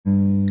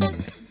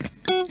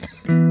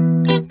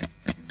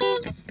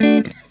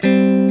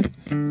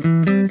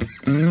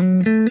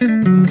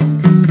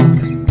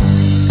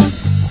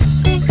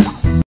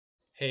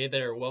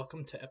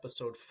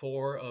episode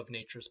 4 of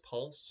Nature's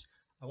Pulse.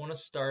 I want to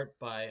start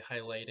by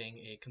highlighting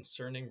a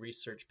concerning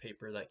research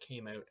paper that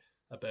came out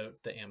about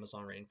the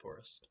Amazon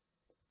rainforest.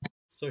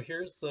 So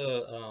here's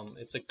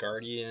it's a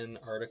Guardian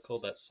article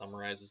that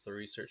summarizes the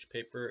research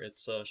paper.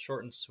 It's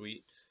short and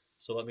sweet,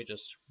 so let me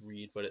just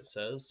read what it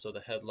says. So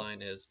the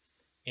headline is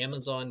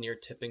Amazon near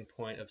tipping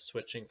point of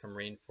switching from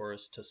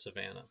rainforest to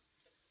savanna.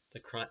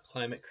 The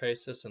climate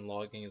crisis and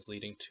logging is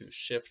leading to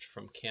shift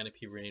from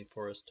canopy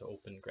rainforest to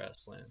open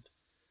grassland.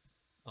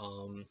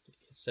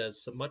 It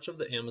says so much of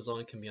the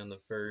Amazon can be on the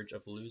verge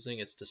of losing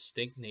its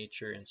distinct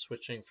nature and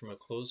switching from a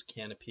closed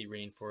canopy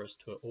rainforest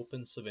to an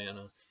open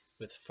savanna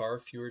with far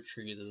fewer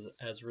trees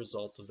as a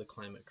result of the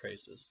climate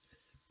crisis.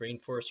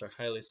 Rainforests are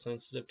highly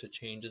sensitive to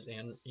changes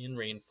in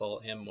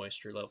rainfall and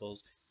moisture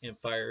levels, and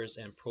fires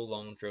and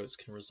prolonged droughts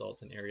can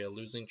result in area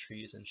losing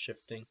trees and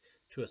shifting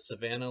to a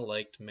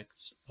savanna-like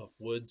mix of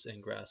woods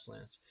and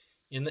grasslands.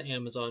 In the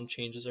Amazon,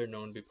 changes are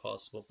known to be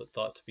possible but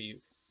thought to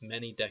be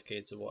many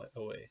decades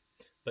away.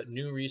 But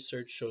new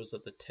research shows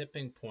that the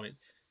tipping point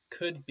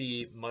could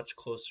be much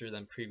closer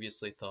than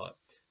previously thought.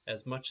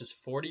 As much as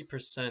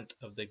 40%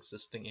 of the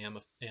existing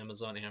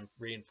Amazon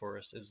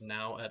rainforest is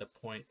now at a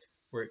point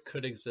where it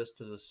could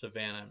exist as a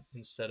savanna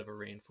instead of a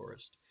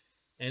rainforest.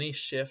 Any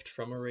shift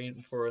from a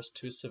rainforest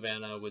to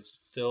savanna would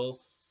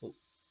still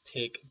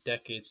take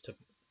decades to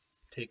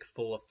take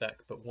full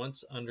effect, but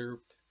once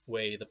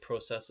underway, the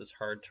process is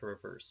hard to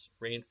reverse.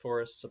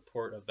 Rainforests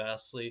support a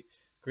vastly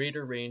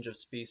greater range of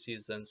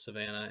species than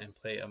savanna and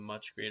play a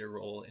much greater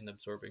role in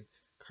absorbing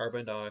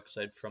carbon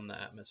dioxide from the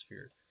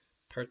atmosphere.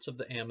 Parts of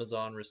the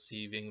Amazon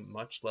receiving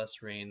much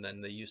less rain than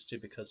they used to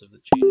because of the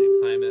changing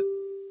climate.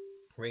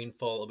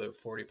 Rainfall, about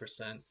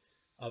 40%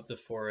 of the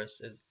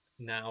forest, is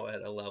now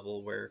at a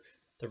level where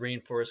the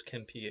rainforest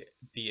can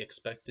be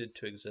expected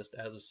to exist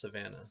as a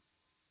savanna.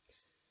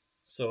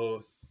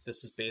 So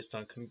this is based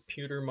on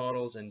computer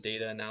models and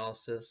data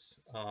analysis.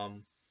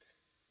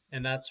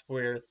 And that's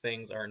where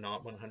things are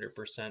not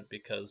 100%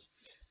 because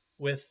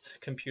with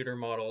computer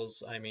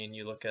models, I mean,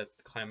 you look at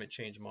climate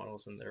change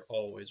models and they're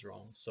always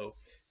wrong. So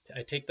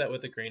I take that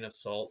with a grain of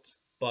salt,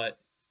 but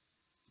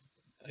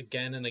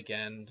again and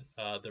again,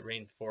 the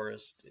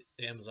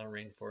Amazon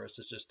rainforest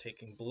is just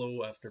taking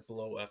blow after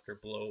blow after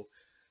blow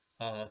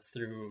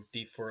through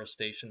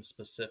deforestation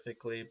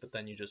specifically, but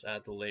then you just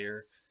add the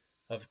layer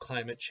of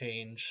climate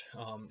change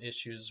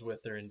issues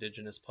with their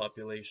indigenous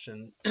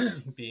population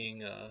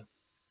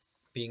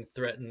being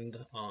threatened,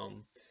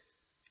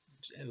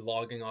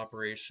 logging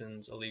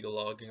operations, illegal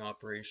logging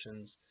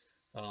operations,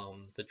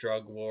 the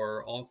drug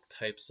war, all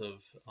types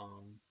of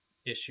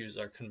issues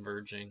are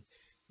converging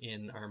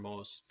in our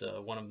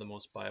one of the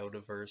most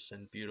biodiverse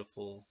and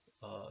beautiful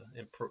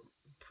and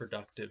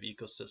productive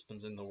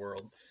ecosystems in the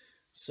world.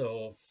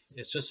 So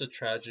it's just a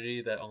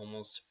tragedy that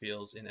almost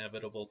feels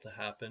inevitable to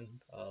happen,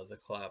 the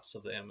collapse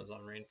of the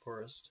Amazon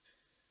rainforest,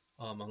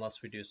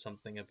 unless we do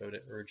something about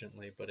it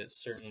urgently. But it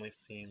certainly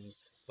seems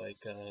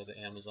like the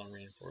Amazon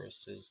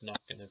rainforest is not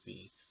going to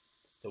be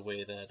the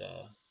way that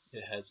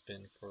it has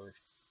been for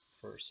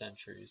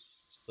centuries.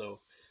 So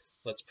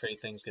let's pray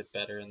things get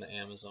better in the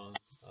Amazon.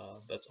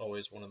 That's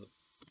always one of the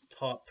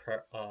top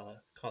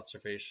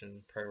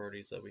conservation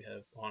priorities that we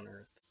have on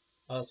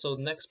Earth. So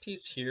the next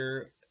piece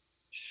here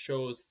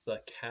shows the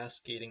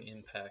cascading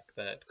impact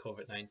that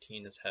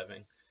COVID-19 is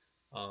having.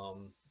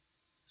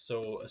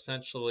 So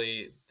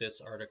essentially, this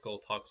article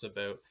talks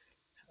about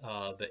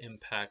the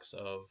impacts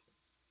of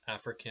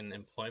African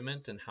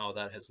employment and how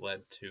that has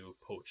led to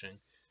poaching.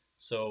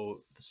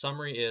 So the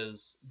summary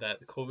is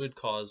that COVID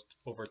caused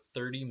over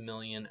 30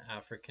 million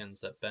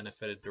Africans that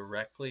benefited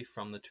directly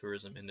from the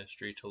tourism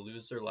industry to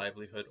lose their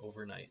livelihood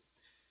overnight.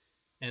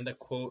 And a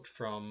quote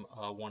from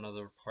one of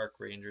the park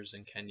rangers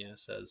in Kenya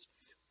says,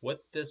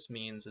 "What this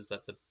means is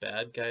that the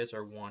bad guys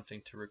are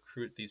wanting to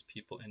recruit these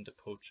people into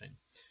poaching.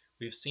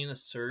 We've seen a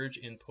surge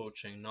in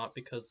poaching, not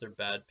because they're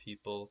bad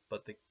people,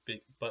 but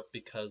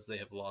because they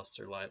have lost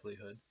their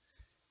livelihood."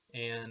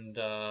 And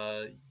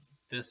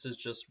this is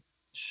just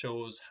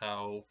shows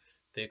how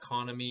the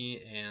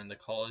economy and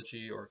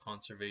ecology or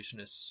conservation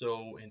is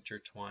so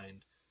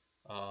intertwined.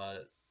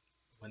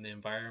 When the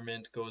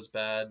environment goes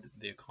bad,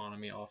 the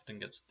economy often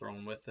gets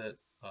thrown with it.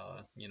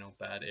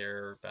 Bad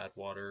air, bad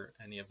water,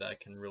 any of that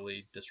can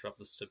really disrupt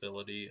the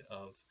stability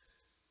of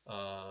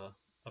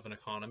an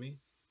economy.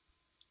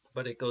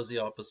 But it goes the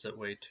opposite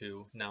way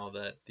too, now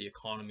that the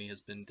economy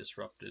has been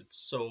disrupted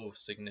so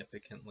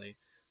significantly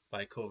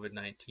by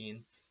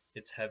COVID-19.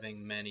 It's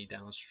having many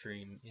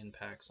downstream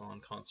impacts on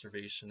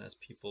conservation as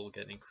people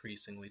get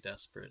increasingly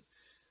desperate.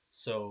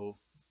 So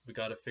we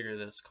got to figure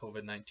this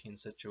COVID-19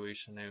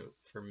 situation out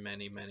for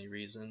many, many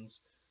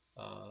reasons.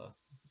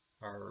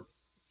 Our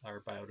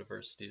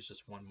biodiversity is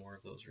just one more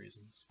of those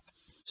reasons.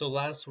 So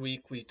last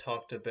week we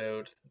talked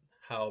about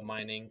how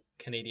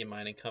Canadian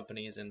mining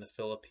companies in the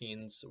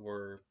Philippines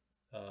were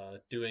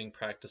doing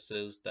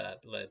practices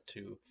that led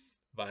to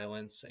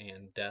violence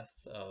and death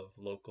of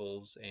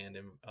locals and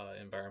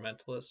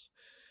environmentalists.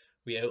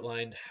 We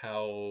outlined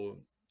how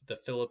the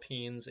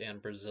Philippines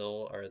and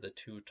Brazil are the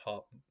two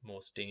top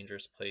most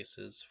dangerous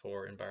places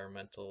for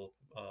environmental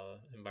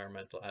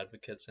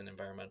advocates and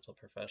environmental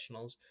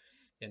professionals.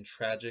 And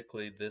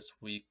tragically, this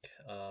week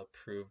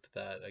proved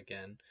that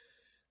again.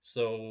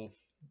 So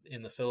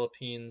in the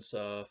Philippines,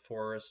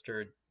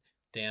 forester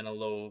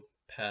Danilo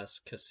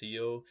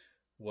Pascasio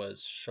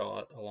was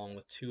shot along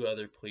with two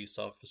other police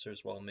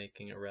officers while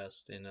making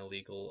arrest in a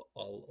illegal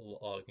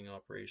logging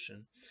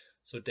operation.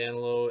 So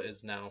Danilo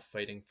is now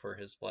fighting for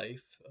his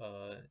life,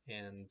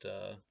 and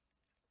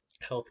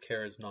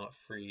healthcare is not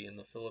free in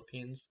the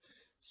Philippines.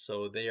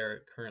 So they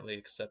are currently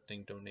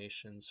accepting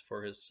donations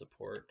for his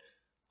support.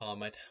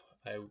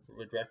 I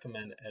would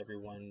recommend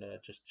everyone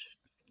just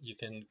you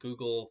can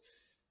Google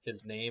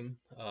his name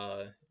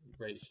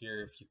right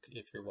here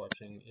if you're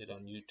watching it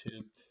on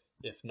YouTube.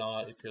 If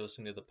not, if you're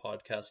listening to the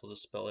podcast, I'll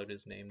just spell out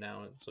his name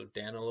now. So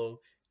Danilo,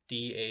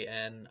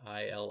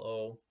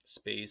 Danilo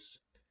space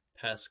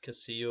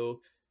Pascasio,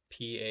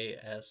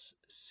 Pascasio.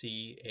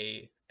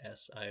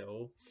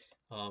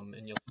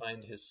 And you'll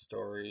find his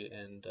story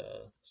and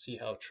see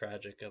how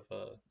tragic of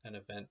an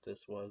event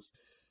this was.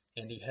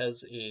 And he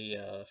has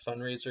a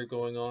fundraiser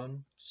going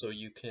on, so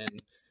you can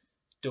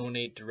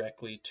donate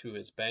directly to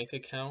his bank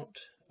account.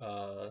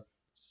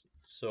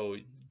 So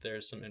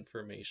there's some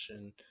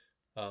information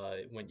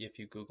if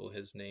you Google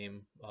his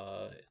name,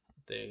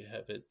 they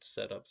have it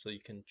set up so you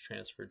can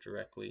transfer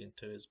directly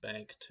into his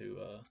bank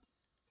to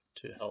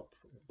help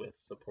with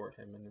support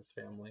him and his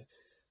family.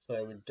 So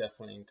I would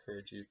definitely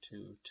encourage you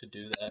to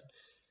do that.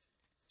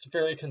 It's a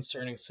very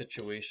concerning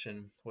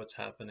situation what's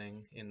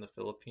happening in the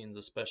Philippines,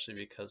 especially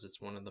because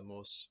it's one of the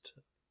most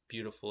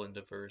beautiful and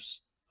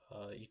diverse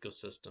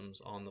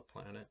ecosystems on the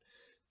planet.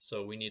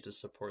 So we need to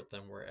support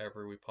them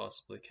wherever we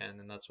possibly can,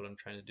 and that's what I'm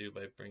trying to do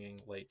by bringing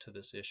light to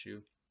this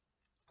issue.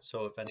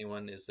 So if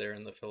anyone is there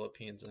in the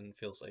Philippines and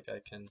feels like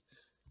I can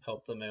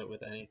help them out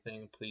with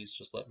anything, please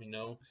just let me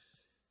know.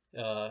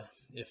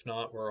 If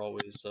not, we're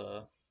always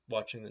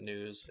watching the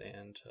news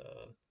and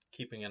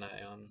keeping an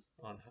eye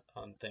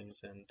on things,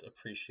 and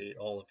appreciate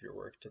all of your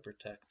work to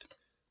protect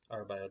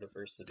our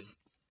biodiversity.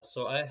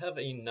 So I have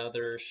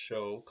another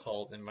show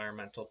called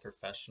Environmental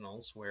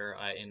Professionals where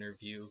I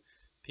interview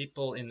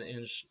people in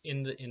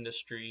the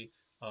industry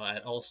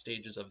at all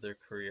stages of their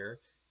career.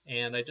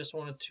 And I just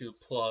wanted to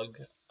plug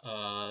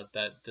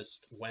that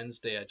this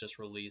Wednesday I just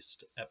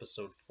released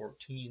episode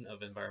 14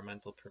 of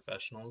Environmental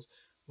Professionals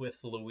with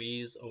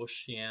Louise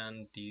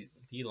Ocean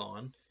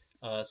Dillon.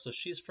 So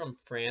she's from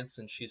France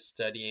and she's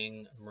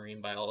studying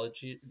marine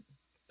biology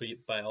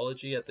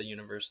at the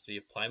University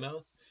of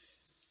Plymouth.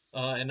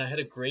 And I had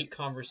a great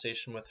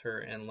conversation with her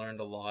and learned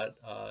a lot.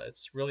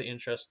 It's really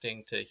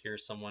interesting to hear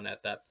someone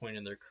at that point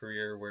in their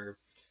career where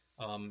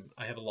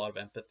I have a lot of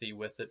empathy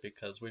with it,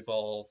 because we've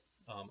all,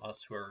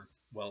 us who are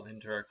well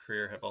into our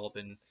career, have all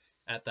been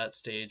at that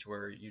stage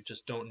where you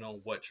just don't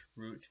know which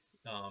route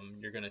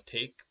you're going to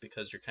take,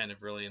 because you're kind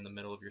of really in the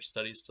middle of your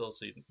studies still.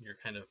 So you're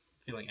kind of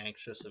feeling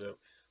anxious about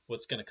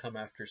what's going to come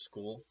after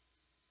school.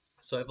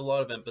 So I have a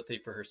lot of empathy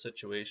for her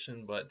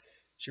situation, but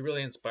she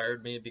really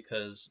inspired me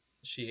because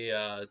she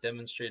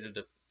demonstrated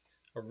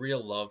a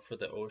real love for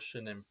the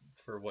ocean and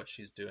for what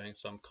she's doing.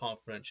 So I'm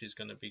confident she's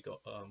going to be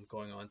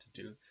going on to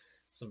do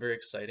some very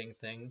exciting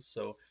things.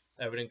 So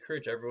I would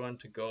encourage everyone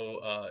to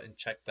go and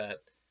check that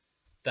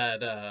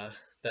that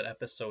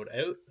episode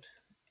out.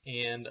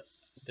 And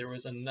there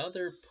was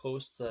another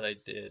post that I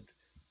did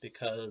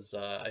because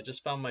I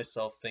just found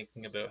myself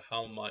thinking about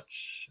how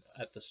much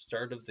at the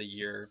start of the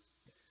year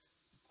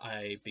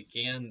I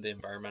began the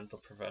Environmental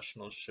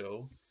Professionals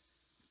show.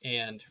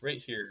 And right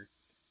here,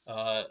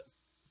 uh,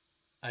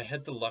 I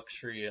had the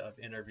luxury of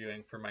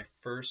interviewing for my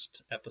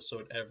first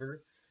episode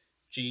ever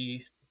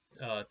G.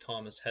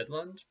 Thomas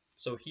Headland.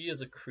 So he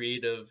is a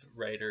creative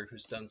writer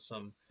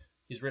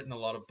he's written a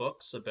lot of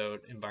books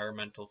about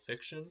environmental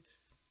fiction,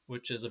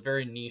 which is a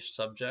very niche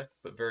subject,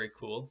 but very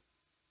cool.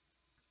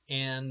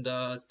 And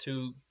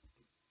to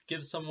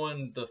give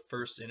someone the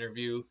first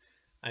interview,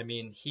 I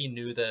mean, he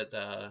knew that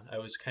I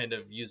was kind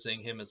of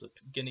using him as a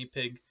guinea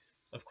pig.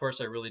 Of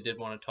course, I really did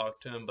want to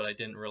talk to him, but I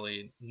didn't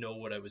really know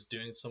what I was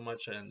doing so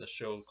much, and the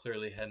show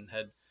clearly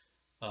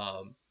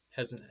um,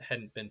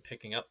 hadn't been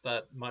picking up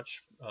that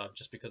much,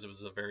 just because it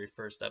was the very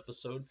first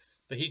episode.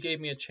 But he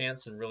gave me a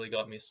chance and really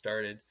got me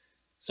started.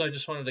 So I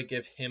just wanted to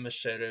give him a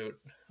shout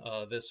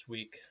out this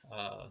week,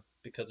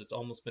 because it's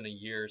almost been a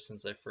year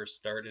since I first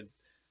started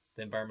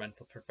the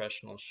Environmental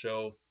Professional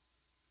show.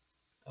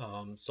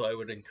 So I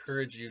would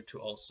encourage you to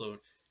also,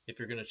 if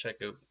you're going to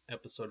check out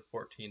episode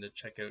 14, to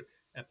check out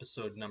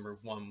episode number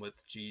 1 with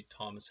G.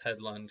 Thomas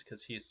Headland,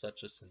 because he's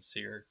such a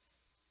sincere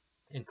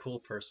and cool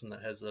person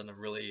that has a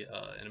really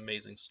an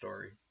amazing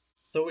story.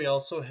 So we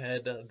also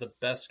had the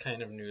best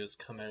kind of news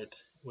come out,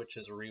 which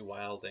is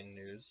rewilding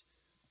news.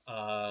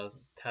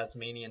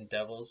 Tasmanian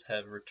devils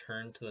have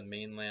returned to the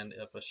mainland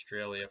of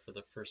Australia for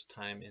the first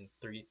time in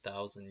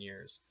 3,000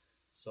 years.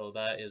 So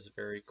that is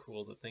very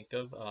cool to think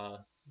of.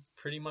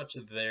 Pretty much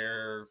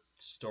their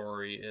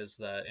story is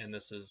that, and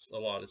this is a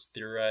lot is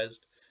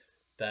theorized,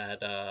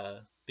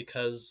 that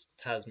because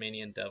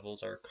Tasmanian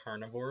devils are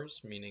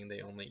carnivores, meaning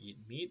they only eat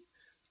meat,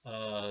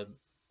 uh,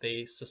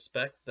 they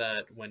suspect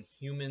that when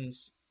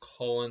humans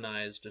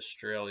colonized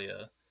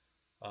Australia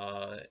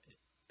uh,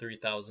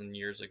 3,000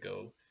 years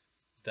ago,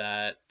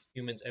 that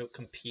humans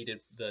outcompeted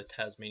the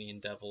Tasmanian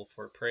devil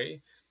for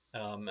prey.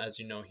 As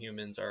you know,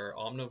 humans are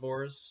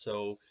omnivores,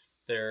 so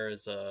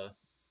there's a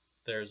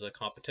there's a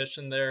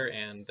competition there,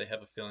 and they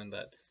have a feeling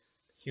that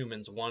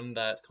humans won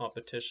that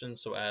competition.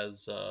 So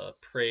as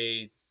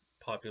prey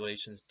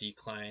populations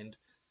declined,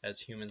 as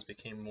humans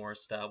became more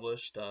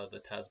established,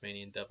 the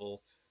Tasmanian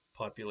devil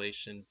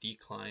population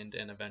declined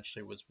and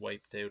eventually was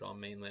wiped out on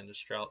mainland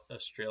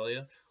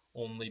Australia,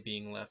 only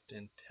being left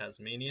in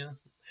Tasmania,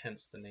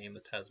 hence the name the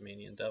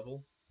Tasmanian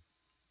devil.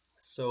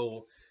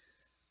 So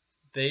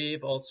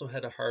they've also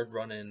had a hard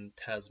run in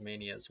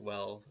Tasmania as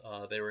well.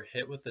 They were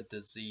hit with a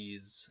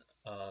disease,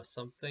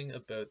 something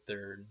about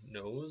their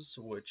nose,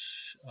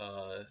 which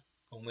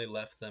only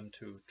left them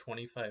to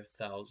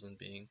 25,000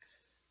 being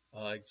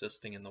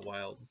existing in the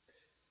wild.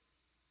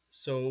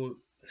 So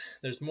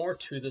there's more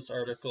to this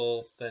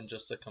article than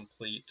just a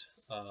complete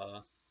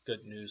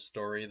good news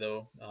story,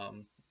 though.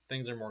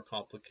 Things are more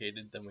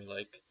complicated than we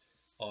like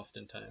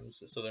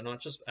oftentimes. So they're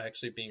not just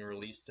actually being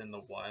released in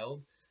the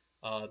wild,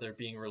 they're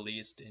being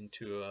released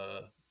into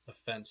a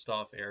fenced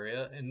off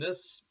area. And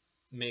this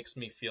makes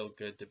me feel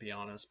good, to be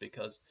honest,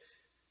 because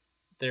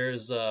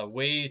there's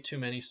way too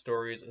many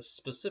stories,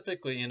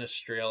 specifically in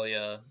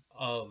Australia,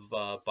 of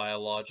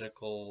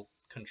biological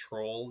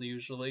control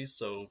usually.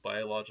 So,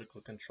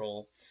 biological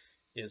control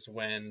is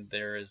when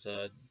there is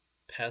a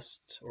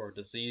pest or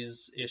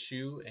disease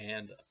issue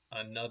and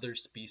another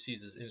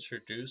species is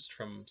introduced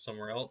from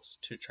somewhere else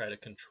to try to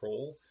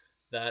control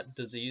that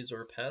disease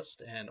or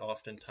pest, and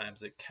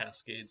oftentimes it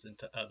cascades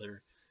into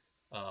other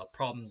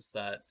problems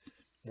that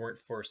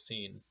weren't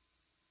foreseen.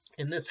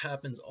 And this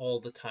happens all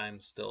the time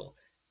still.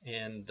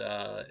 And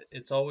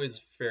it's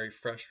always very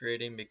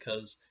frustrating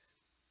because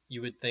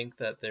you would think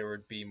that there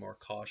would be more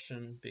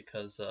caution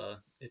because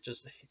it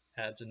just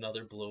adds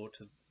another blow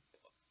to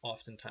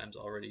oftentimes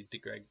already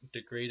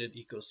degraded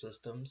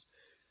ecosystems.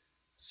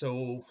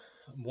 So,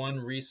 one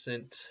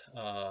recent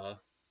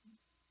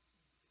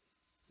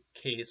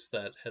case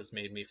that has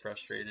made me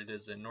frustrated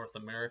is in North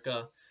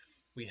America.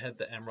 We had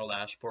the emerald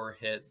ash borer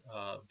hit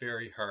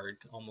very hard,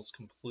 almost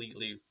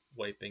completely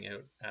wiping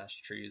out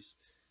ash trees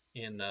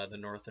in the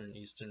northern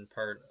eastern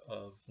part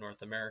of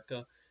North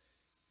America,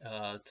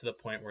 to the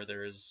point where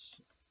there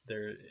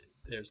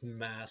there's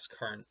mass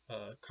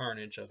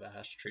carnage of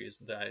ash trees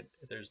that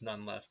there's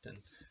none left.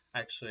 And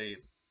actually,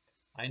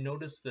 I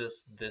noticed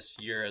this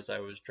year as I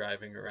was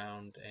driving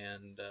around,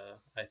 and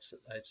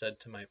I said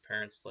to my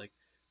parents like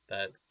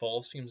that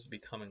fall seems to be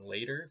coming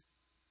later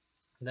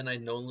than I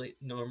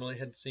normally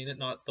had seen it.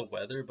 Not the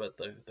weather, but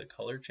the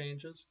color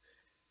changes.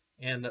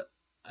 And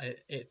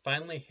it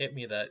finally hit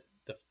me that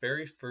the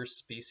very first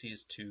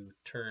species to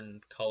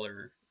turn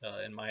color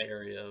in my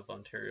area of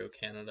Ontario,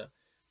 Canada,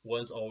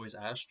 was always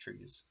ash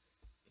trees.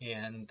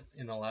 And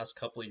in the last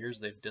couple of years,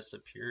 they've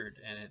disappeared,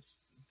 and it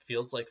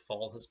feels like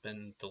fall has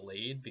been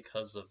delayed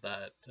because of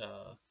that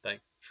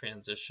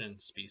transition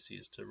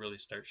species to really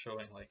start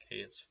showing like, hey,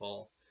 it's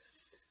fall.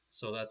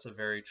 So that's a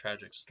very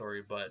tragic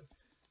story, but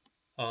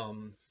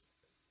um,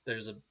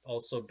 there's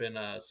also been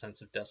a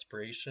sense of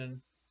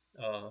desperation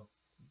uh,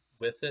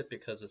 with it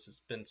because this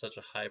has been such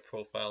a high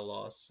profile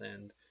loss,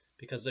 and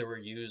because they were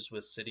used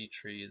with city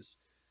trees,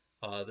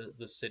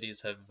 the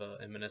cities have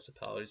and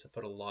municipalities have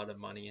put a lot of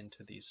money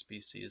into these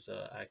species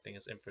acting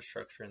as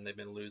infrastructure, and they've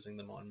been losing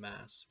them en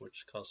masse,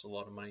 which costs a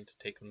lot of money to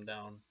take them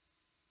down,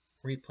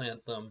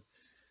 replant them,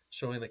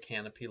 showing the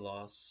canopy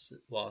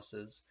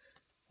losses.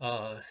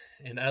 Uh,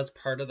 and as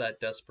part of that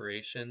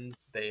desperation,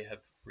 they have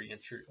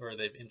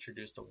they've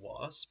introduced a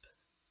wasp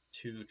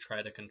to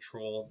try to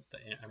control the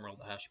emerald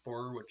ash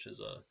borer, which is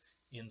a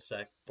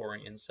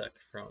boring insect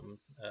from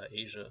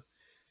Asia.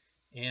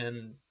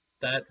 And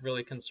that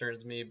really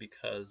concerns me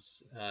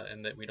because,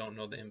 and that we don't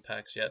know the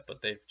impacts yet,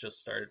 but they've just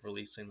started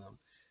releasing them.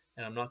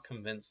 And I'm not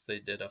convinced they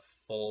did a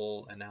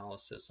full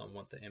analysis on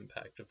what the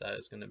impact of that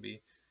is going to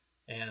be.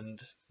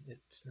 And it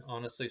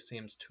honestly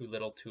seems too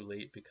little too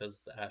late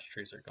because the ash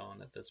trees are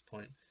gone at this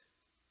point.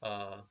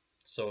 Uh,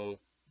 so,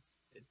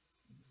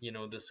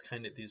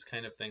 these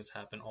kind of things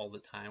happen all the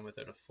time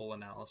without a full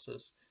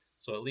analysis.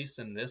 So at least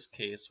in this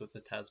case with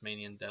the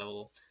Tasmanian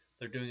devil,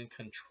 they're doing a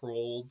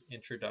controlled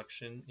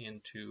introduction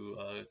into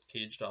a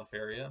caged off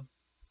area.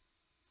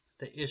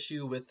 The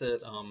issue with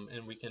it,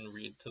 and we can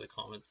read to the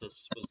comments,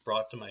 this was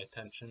brought to my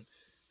attention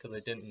because I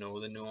didn't know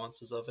the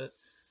nuances of it,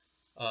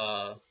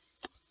 uh,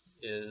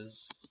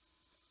 is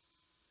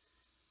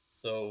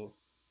so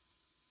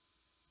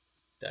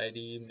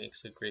Deity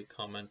makes a great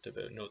comment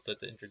about note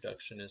that the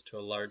introduction is to a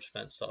large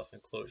fenced off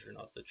enclosure,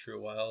 not the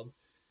true wild.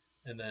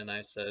 And then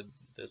I said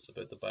this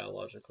about the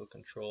biological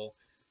control.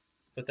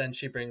 But then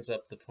she brings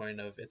up the point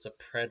of it's a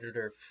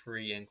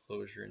predator-free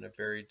enclosure in a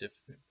very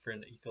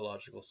different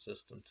ecological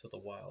system to the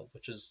wild,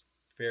 which is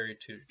very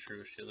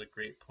true. She has a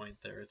great point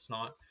there. It's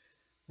not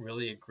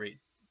really a great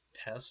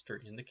test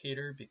or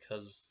indicator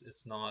because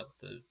it's not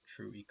the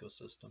true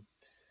ecosystem.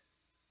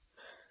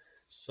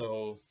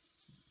 So,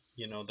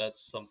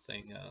 that's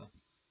something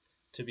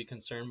to be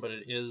concerned, but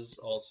it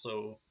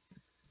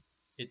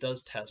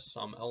does test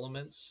some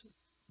elements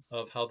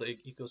of how the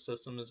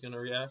ecosystem is going to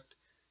react.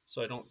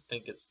 So I don't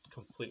think it's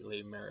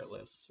completely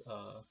meritless.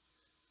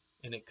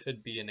 And it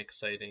could be an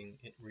exciting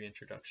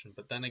reintroduction.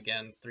 But then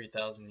again,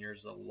 3,000 years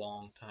is a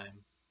long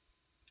time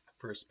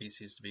for a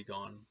species to be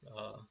gone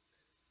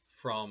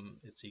from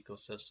its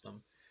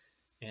ecosystem.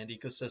 And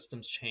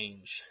ecosystems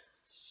change.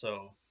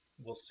 So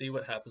we'll see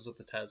what happens with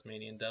the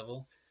Tasmanian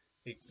devil.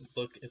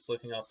 It's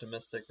looking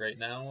optimistic right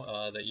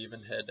now. They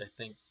even had, I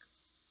think,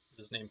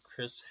 his name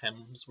Chris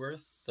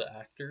Hemsworth, the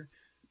actor,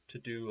 to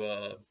do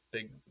a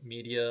big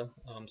media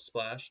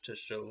splash to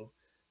show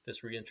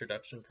this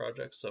reintroduction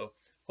project. So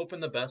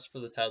hoping the best for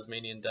the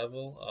Tasmanian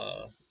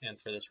devil and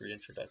for this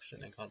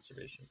reintroduction and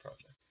conservation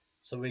project.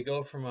 So we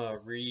go from a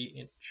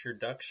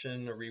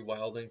reintroduction, a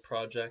rewilding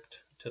project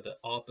to the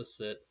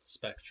opposite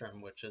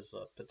spectrum, which is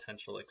a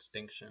potential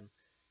extinction.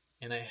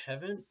 And I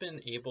haven't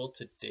been able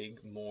to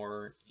dig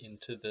more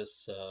into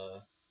this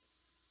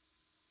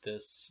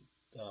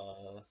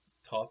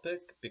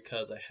topic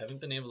because I haven't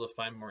been able to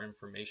find more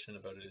information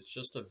about it. It's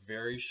just a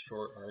very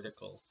short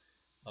article,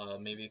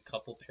 maybe a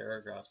couple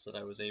paragraphs that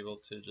I was able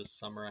to just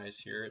summarize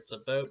here. It's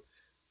about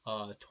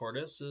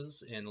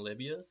tortoises in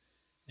Libya,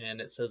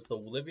 and it says the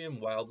Libyan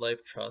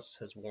Wildlife Trust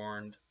has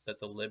warned that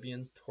the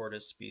Libyan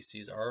tortoise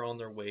species are on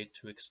their way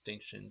to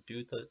extinction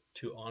due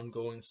to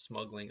ongoing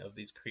smuggling of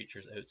these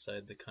creatures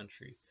outside the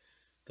country.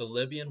 The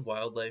Libyan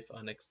wildlife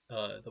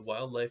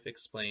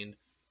explained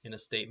in a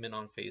statement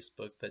on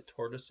Facebook that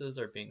tortoises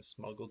are being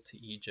smuggled to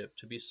Egypt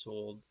to be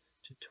sold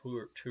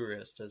to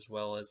tourists as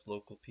well as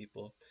local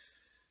people,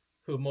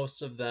 who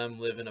most of them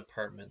live in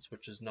apartments,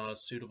 which is not a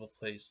suitable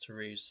place to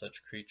raise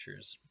such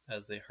creatures,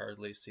 as they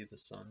hardly see the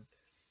sun.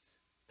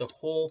 The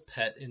whole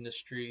pet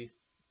industry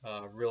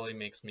really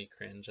makes me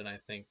cringe, and I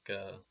think,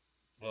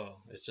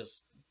 it's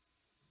just,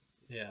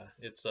 yeah,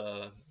 it's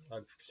a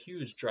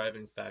huge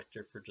driving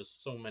factor for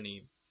just so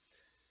many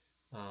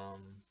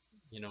um,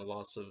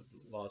 loss of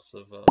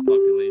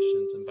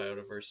populations and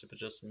biodiversity, but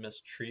just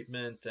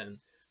mistreatment and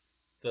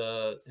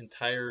the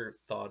entire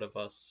thought of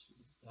us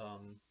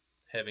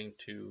having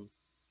to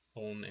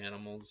own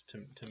animals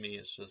to me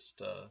is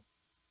just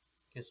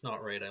it's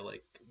not right. I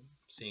like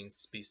seeing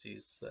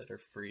species that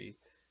are free,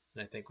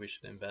 and I think we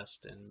should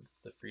invest in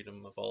the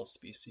freedom of all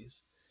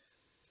species.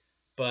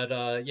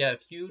 But yeah,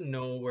 if you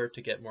know where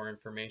to get more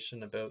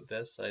information about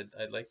this,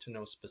 I'd like to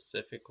know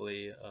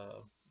specifically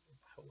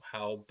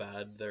how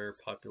bad their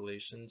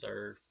populations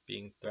are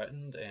being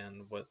threatened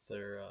and what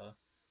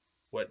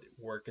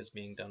work is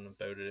being done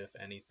about it, if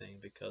anything,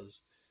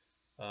 because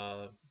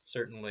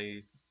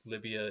certainly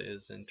Libya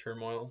is in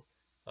turmoil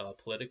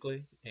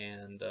politically,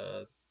 and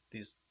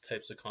these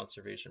types of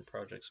conservation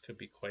projects could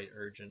be quite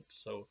urgent.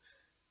 So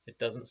it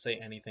doesn't say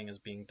anything is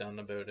being done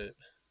about it,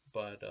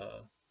 but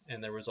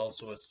and there was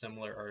also a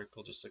similar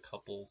article, just a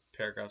couple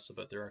paragraphs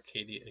about their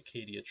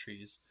acacia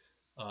trees.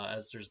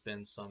 As there's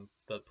been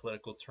the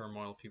political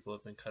turmoil, people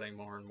have been cutting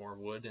more and more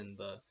wood, and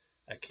the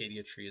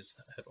acacia trees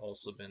have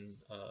also been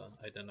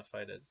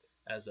identified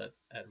as at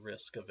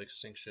risk of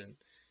extinction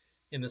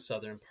in the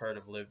southern part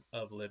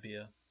of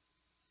Libya.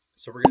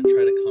 So we're going to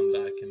try to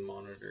come back and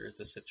monitor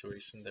the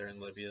situation there in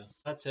Libya.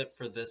 That's it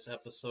for this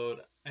episode.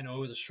 I know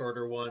it was a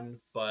shorter one,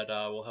 but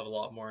we'll have a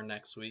lot more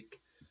next week.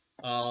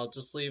 I'll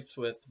just leave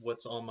with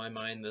what's on my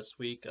mind this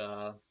week.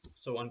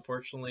 So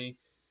unfortunately,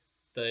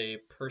 the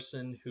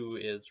person who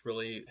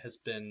has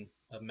been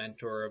a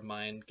mentor of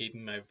mine gave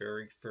me my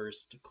very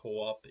first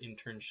co-op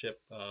internship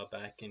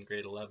back in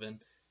grade 11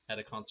 at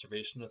a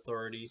conservation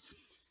authority.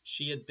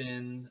 She had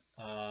been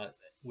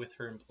with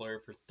her employer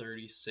for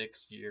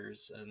 36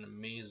 years, an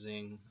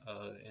amazing,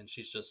 and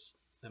she's just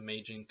an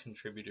amazing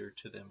contributor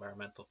to the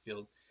environmental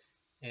field.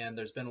 And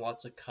there's been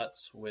lots of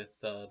cuts with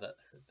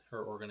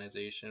her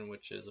organization,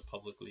 which is a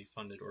publicly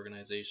funded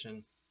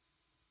organization.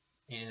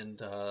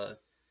 And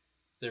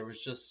there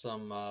was just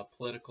some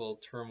political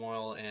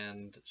turmoil,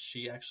 and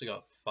she actually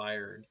got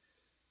fired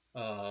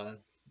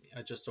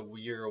just a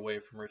year away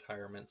from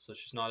retirement. So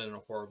she's not in a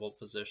horrible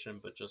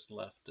position, but just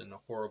left in a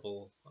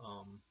horrible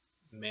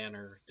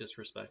manner,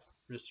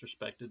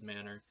 disrespected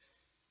manner.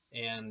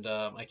 And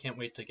I can't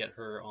wait to get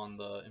her on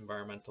the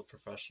Environmental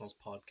Professionals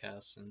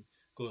podcast and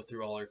go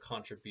through all her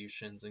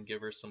contributions and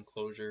give her some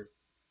closure.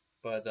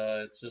 But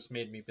it's just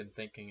made me been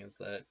thinking is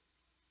that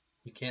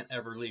you can't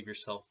ever leave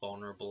yourself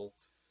vulnerable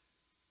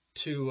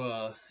to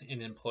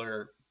an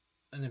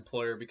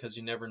employer because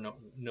you never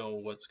know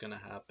what's going to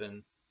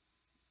happen.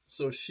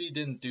 So she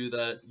didn't do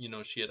that.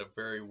 She had a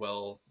very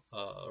well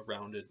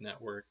rounded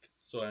network.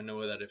 So I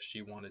know that if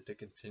she wanted to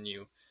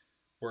continue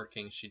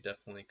working, she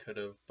definitely could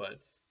have. But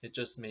it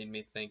just made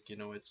me think,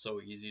 it's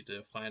so easy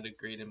to find a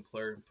great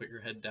employer and put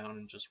your head down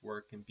and just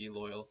work and be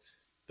loyal.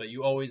 But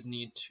you always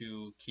need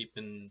to keep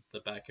in the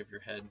back of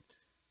your head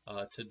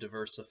to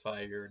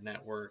diversify your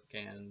network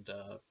and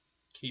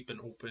keep an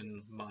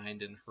open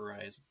mind and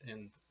horizon,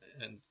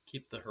 and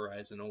keep the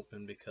horizon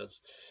open,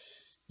 because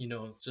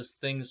just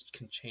things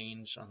can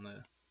change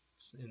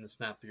in the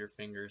snap of your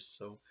fingers.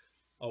 So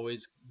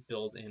always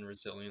build in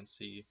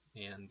resiliency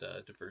and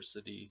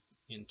diversity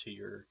into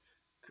your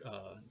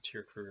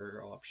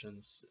career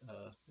options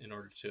in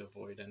order to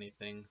avoid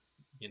anything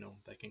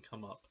that can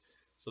come up.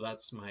 So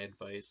that's my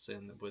advice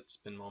and what's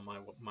been on my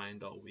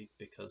mind all week,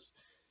 because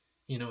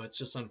it's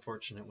just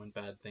unfortunate when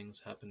bad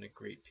things happen to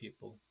great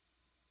people.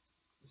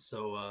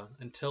 So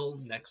until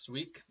next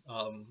week,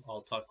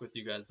 I'll talk with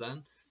you guys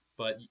then.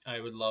 But I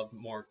would love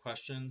more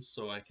questions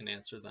so I can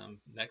answer them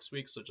next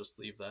week. So just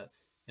leave that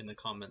in the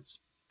comments.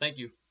 Thank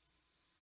you.